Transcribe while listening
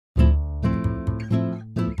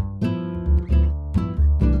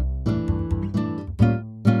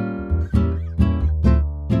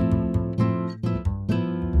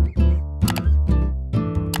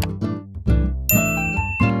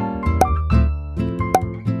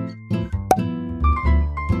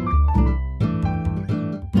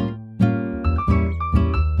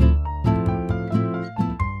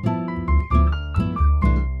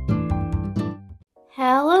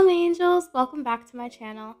welcome back to my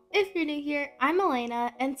channel. If you're new here, I'm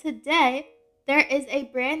Alaina, and today there is a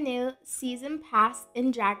brand new season pass in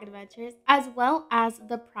Dragon Adventures as well as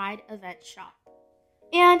the Pride event shop.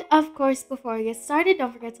 And of course, before we get started,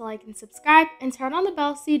 don't forget to like and subscribe and turn on the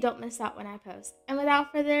bell so you don't miss out when I post. And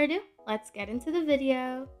without further ado, let's get into the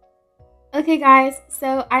video. Okay guys,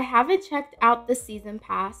 so I haven't checked out the season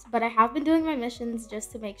pass, but I have been doing my missions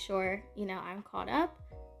just to make sure, I'm caught up.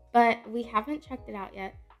 But we haven't checked it out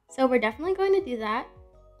yet. So we're definitely going to do that.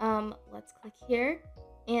 Let's click here.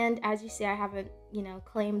 And as you see, I haven't,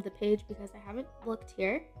 claimed the page because I haven't looked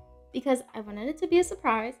here because I wanted it to be a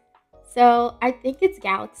surprise. So I think it's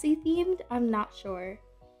galaxy themed. I'm not sure.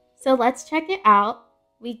 So let's check it out.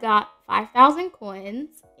 We got 5,000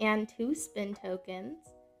 coins and 2 spin tokens.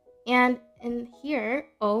 And in here,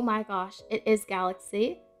 oh my gosh, it is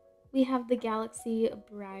galaxy. We have the galaxy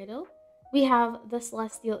bridle. We have the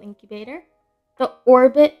celestial incubator, the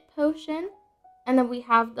orbit potion, and then we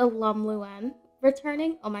have the Lumluen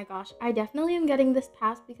returning. Oh my gosh, I definitely am getting this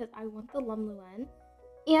pass because I want the Lumluen.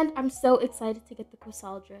 And I'm so excited to get the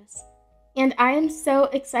Quasaldrus. And I am so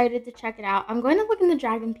excited to check it out. I'm going to look in the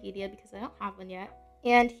Dragonpedia because I don't have one yet.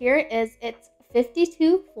 And here it is. It's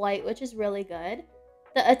 52 flight, which is really good.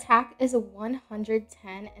 The attack is a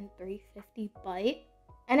 110 and 350 bite.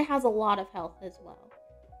 And it has a lot of health as well.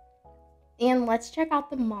 And let's check out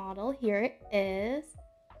the model. Here it is.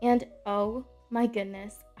 And oh my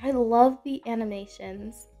goodness, I love the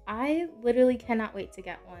animations. I literally cannot wait to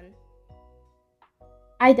get one.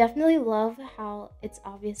 I definitely love how it's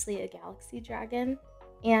obviously a galaxy dragon.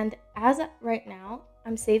 And as of right now,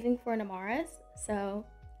 I'm saving for an Amaris. So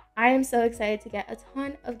I am so excited to get a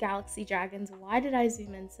ton of galaxy dragons. Why did I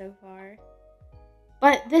zoom in so far?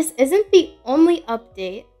 But this isn't the only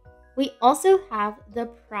update. We also have the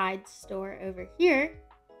Pride store over here,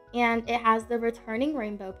 and it has the returning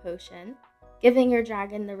rainbow potion, giving your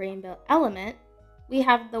dragon the rainbow element. We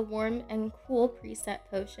have the warm and cool preset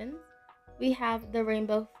potions. We have the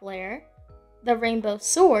rainbow flare, the rainbow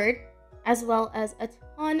sword, as well as a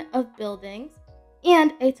ton of buildings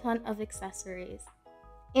and a ton of accessories.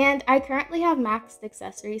 And I currently have maxed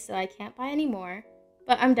accessories, so I can't buy any more,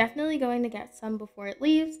 but I'm definitely going to get some before it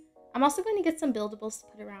leaves. I'm also going to get some buildables to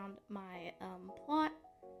put around my plot.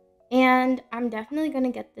 And I'm definitely going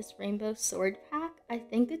to get this rainbow sword pack. I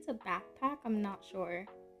think it's a backpack. I'm not sure.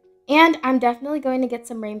 And I'm definitely going to get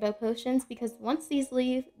some rainbow potions because once these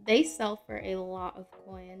leave, they sell for a lot of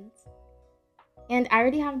coins. And I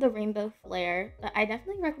already have the rainbow flare, but I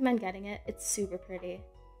definitely recommend getting it. It's super pretty.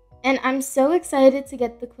 And I'm so excited to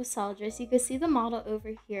get the Quasaldrus. You can see the model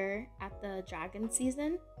over here at the dragon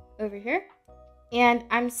season over here. And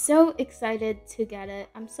I'm so excited to get it.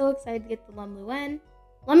 I'm so excited to get the Lumluen.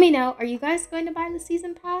 Let me know, are you guys going to buy the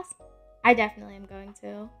season pass? I definitely am going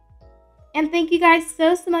to. And thank you guys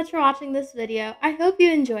so much for watching this video. I hope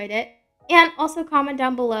you enjoyed it. And also comment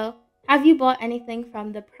down below, have you bought anything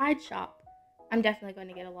from the Pride shop? I'm definitely going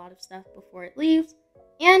to get a lot of stuff before it leaves.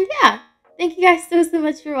 And yeah, thank you guys so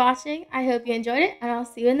much for watching. I hope you enjoyed it, and I'll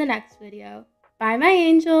see you in the next video. Bye, my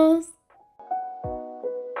angels.